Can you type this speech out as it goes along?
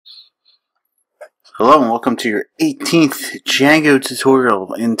Hello and welcome to your 18th Django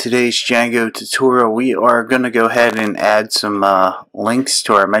tutorial. In today's Django tutorial, we are going to go ahead and add some links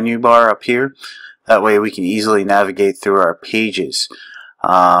to our menu bar up here. That way we can easily navigate through our pages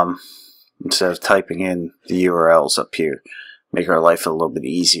instead of typing in the URLs up here. Make our life a little bit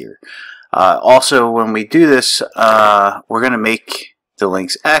easier. Also, when we do this, we're going to make the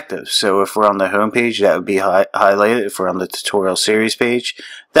links active. So if we're on the home page, that would be highlighted. If we're on the tutorial series page,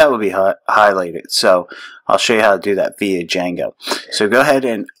 that would be highlighted. So I'll show you how to do that via Django. So go ahead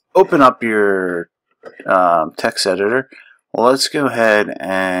and open up your text editor. Well, let's go ahead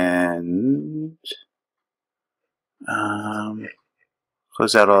and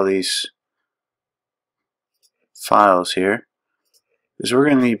close out all these files here, because we're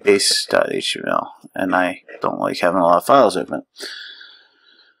going to need base.html, and I don't like having a lot of files open.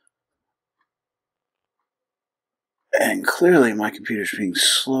 And clearly my computer's being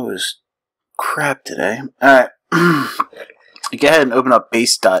slow as crap today. Alright, go ahead and open up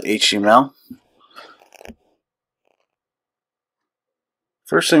base.html.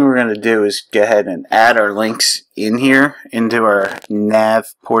 First thing we're going to do is go ahead and add our links in here into our nav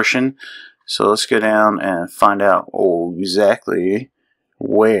portion. So let's go down and find out exactly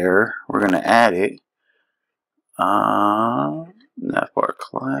where we're going to add it. Navbar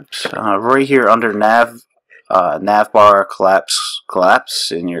collapse. Right here under navbar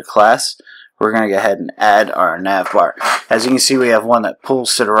collapse in your class, we're going to go ahead and add our navbar. As you can see, we have one that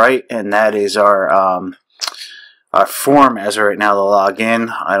pulls to the right, and that is our form as of right now to log in.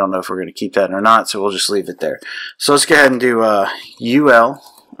 I don't know if we're going to keep that or not, so we'll just leave it there. So let's go ahead and do UL.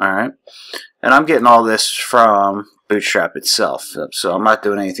 Alright, and I'm getting all this from Bootstrap itself, so I'm not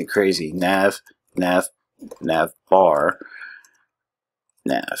doing anything crazy. Navbar,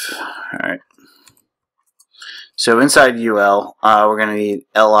 nav. Alright. So inside UL, we're going to need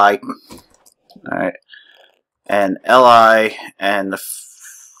li, alright, and li and the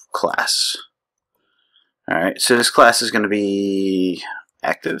class. Alright, so this class is going to be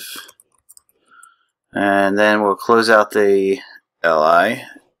active, and then we'll close out the li,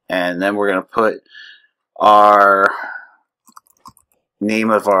 and then we're going to put our name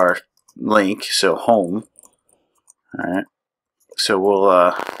of our link, so home. Alright, so we'll go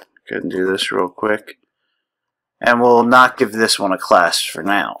ahead and do this real quick. And we'll not give this one a class for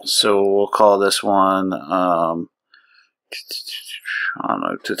now. So we'll call this one, I don't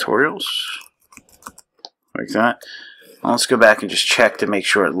know, tutorials. Like that. Well, let's go back and just check to make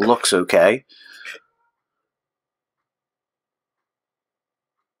sure it looks okay.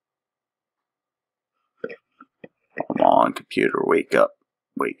 Come on, computer, wake up.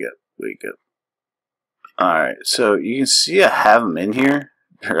 Wake up, wake up. Alright, so you can see I have them in here.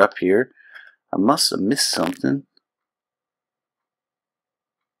 They're up here. I must have missed something.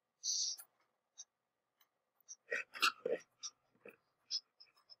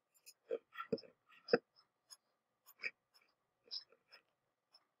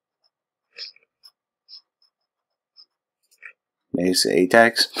 Maybe it's the A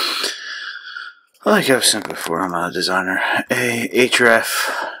tags. Like I've said before, I'm not a designer. href,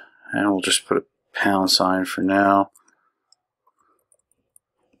 and we'll just put a pound sign for now.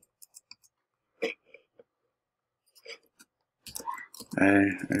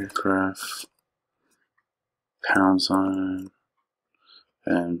 href, pound sign,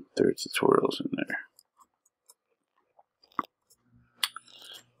 and there are tutorials in there.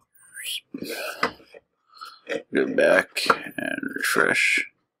 Go back and refresh.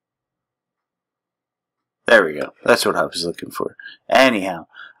 There we go. That's what I was looking for. Anyhow,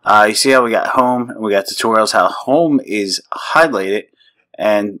 you see how we got home and we got tutorials. How home is highlighted,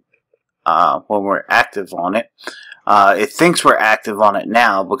 and when we're active on it, it thinks we're active on it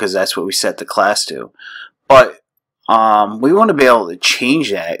now because that's what we set the class to. But we want to be able to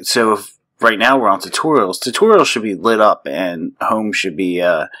change that. So if right now we're on tutorials, tutorials should be lit up and home should be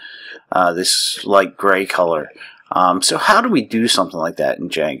this light gray color. So how do we do something like that in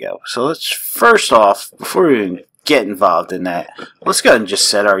Django? So let's first off, before we even get involved in that, let's go ahead and just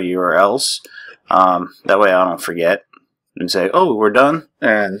set our URLs. That way I don't forget and say, oh, we're done,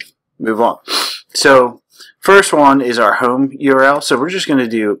 and move on. So first one is our home URL. So we're just going to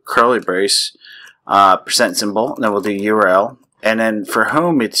do curly brace, percent symbol, and then we'll do URL. And then for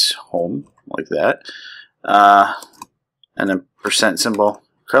home, it's home, like that. And then percent symbol,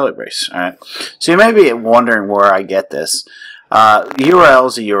 curly brace. Alright. So you may be wondering where I get this. URL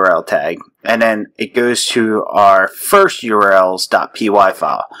is a URL tag, and then it goes to our first URLs.py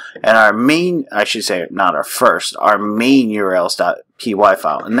file. And our main, I should say, not our first, our main URLs.py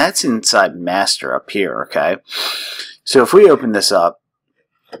file. And that's inside master up here, okay? So if we open this up,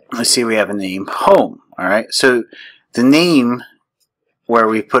 let's see, we have a name, home. All right, so the name where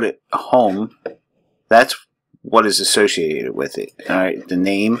we put it, home, that's what is associated with it. All right, the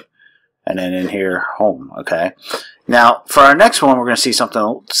name, and then in here, home. Okay. Now, for our next one, we're going to see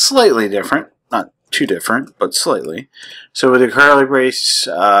something slightly different. Not too different, but slightly. So with the curly brace,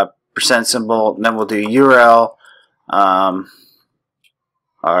 percent symbol, and then we'll do URL,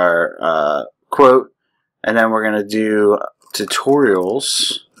 our quote, and then we're going to do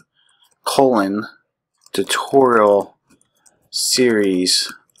tutorials, colon, tutorial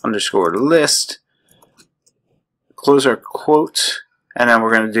series underscore list, close our quote, and then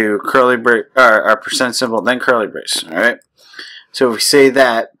we're going to do curly brace, our percent symbol, then curly brace. All right. So if we say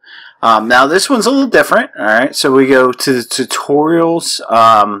that, now this one's a little different. All right. So we go to the tutorials,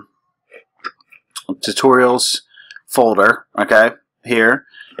 tutorials folder. Okay, here,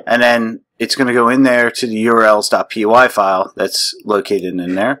 and then it's going to go in there to the urls.py file that's located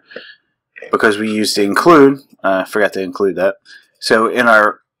in there because we used to include. Forgot to include that. So in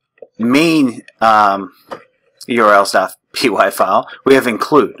our main urls.py file, we have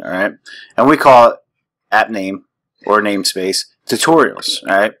include, all right, and we call it app name or namespace tutorials,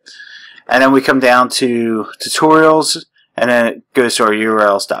 all right, and then we come down to tutorials, and then it goes to our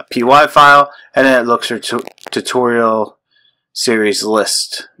urls.py file, and then it looks for tutorial series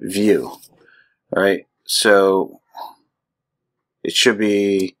list view, all right. So it should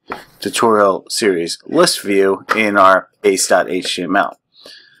be tutorial series list view in our base.html.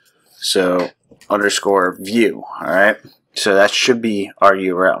 So underscore view, alright? So that should be our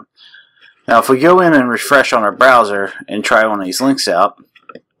URL. Now if we go in and refresh on our browser and try one of these links out,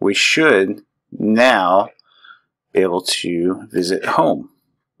 we should now be able to visit home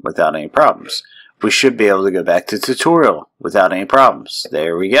without any problems. We should be able to go back to tutorial without any problems.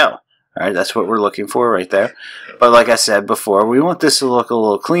 There we go. Alright, that's what we're looking for right there. But like I said before, we want this to look a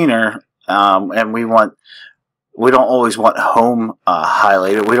little cleaner, and we don't always want home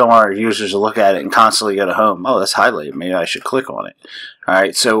highlighted. We don't want our users to look at it and constantly go to home. Oh, that's highlighted. Maybe I should click on it.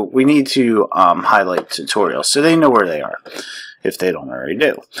 Alright, so we need to highlight tutorials so they know where they are, if they don't already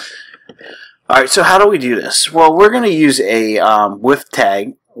do. Alright, so how do we do this? Well, we're going to use a with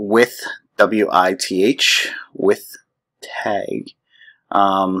tag, with, W-I-T-H, with tag.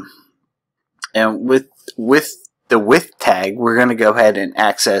 And with the with tag, we're going to go ahead and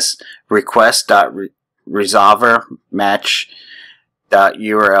access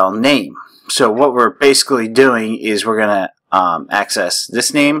request.resolver.match.url name. So what we're basically doing is we're going to access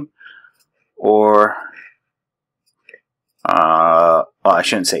this name, or well, I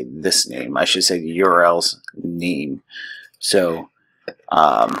shouldn't say this name. I should say the URL's name. So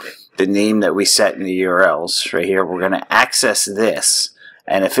the name that we set in the URLs right here, we're going to access this.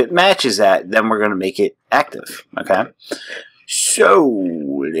 And if it matches that, then we're going to make it active. Okay, so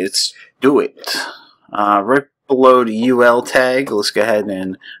let's do it. Right below the UL tag, let's go ahead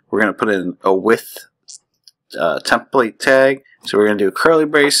and we're going to put in a with template tag. So we're going to do a curly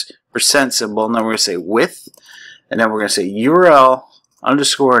brace, percent symbol, and then we're going to say with, and then we're going to say URL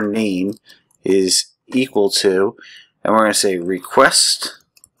underscore name is equal to, and we're going to say request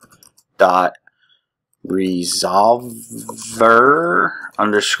dot resolver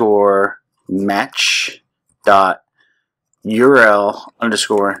underscore match dot URL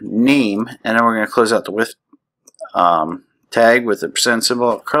underscore name, and then we're going to close out the with tag with the percent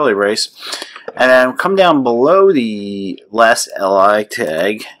symbol, curly brace, and then come down below the last li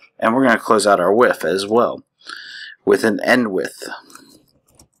tag, and we're going to close out our with as well with an end with.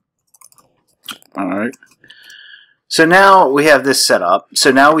 Alright, so now we have this set up. So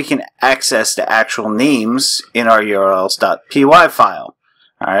now we can access the actual names in our urls.py file.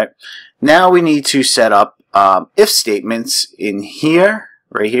 Alright, now we need to set up if statements in here,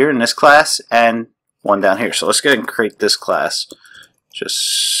 right here in this class, and one down here. So let's go ahead and create this class just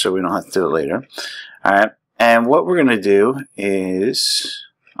so we don't have to do it later. Alright, and what we're going to do is,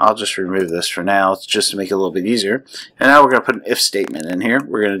 I'll just remove this for now just to make it a little bit easier. And now we're going to put an if statement in here.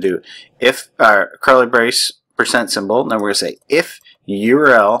 We're going to do if curly brace percent symbol, and then we're going to say if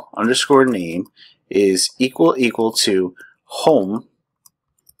URL underscore name is equal to home,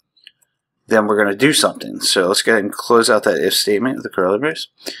 then we're going to do something. So let's go ahead and close out that if statement with the curly brace,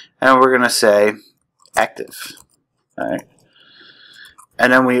 and we're going to say active. Alright,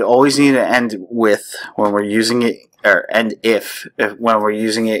 and then we always need to end with when we're using it, or end if when we're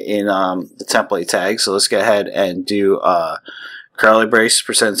using it in the template tag. So let's go ahead and do curly brace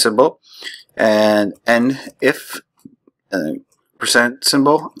percent symbol and end if percent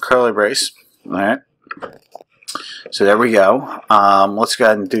symbol curly brace. Alright, so there we go. Let's go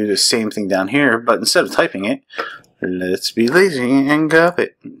ahead and do the same thing down here, but instead of typing it, Let's be lazy and copy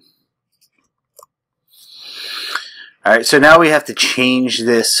it. Alright, so now we have to change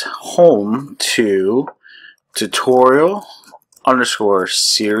this home to tutorial underscore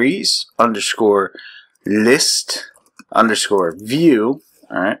series underscore list underscore view.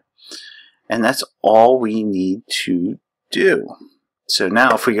 Alright, and that's all we need to do. So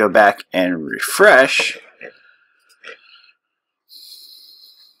now if we go back and refresh,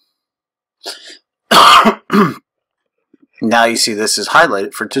 now you see this is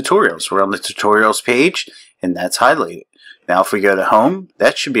highlighted for tutorials. We're on the tutorials page and that's highlighted. Now if we go to home,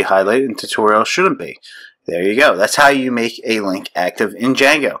 that should be highlighted and tutorials shouldn't be. There you go. That's how you make a link active in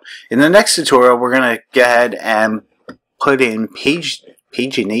Django. In the next tutorial, we're going to go ahead and put in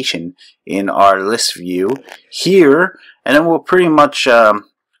pagination in our list view here, and then we'll pretty much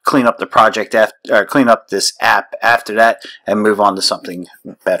clean up the project after, clean up this app after that, and move on to something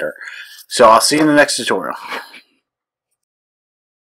better. So I'll see you in the next tutorial.